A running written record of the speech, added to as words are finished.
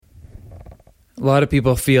A lot of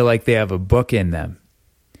people feel like they have a book in them.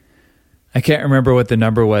 I can't remember what the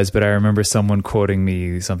number was, but I remember someone quoting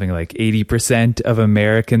me something like 80% of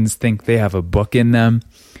Americans think they have a book in them.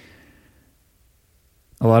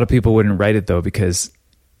 A lot of people wouldn't write it though, because,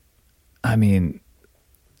 I mean,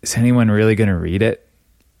 is anyone really going to read it?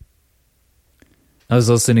 I was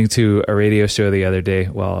listening to a radio show the other day,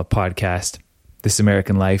 a podcast, This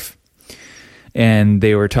American Life, and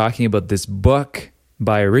they were talking about this book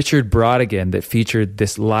by Richard Brautigan that featured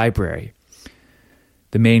this library.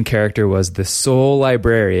 The main character was the sole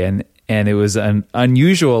librarian, and it was an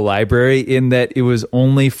unusual library in that it was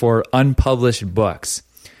only for unpublished books.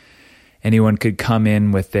 Anyone could come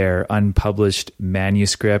in with their unpublished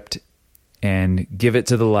manuscript and give it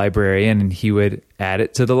to the librarian, and he would add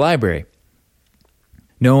it to the library.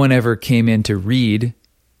 No one ever came in to read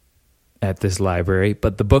at this library,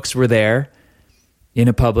 but the books were there in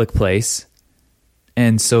a public place,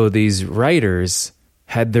 and so these writers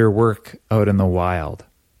had their work out in the wild.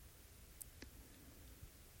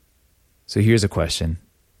 So here's a question.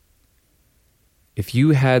 If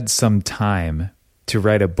you had some time to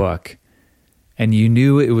write a book and you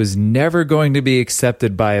knew it was never going to be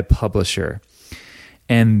accepted by a publisher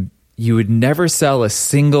and you would never sell a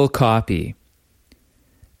single copy,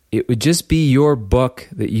 it would just be your book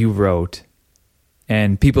that you wrote,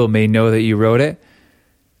 and people may know that you wrote it,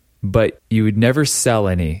 but you would never sell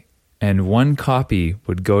any. And one copy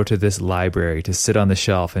would go to this library to sit on the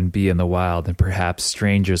shelf and be in the wild, and perhaps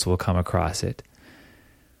strangers will come across it.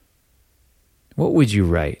 What would you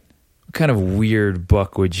write? What kind of weird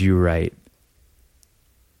book would you write?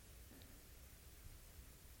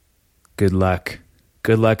 Good luck.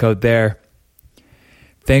 Good luck out there.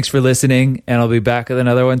 Thanks for listening, and I'll be back with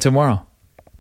another one tomorrow.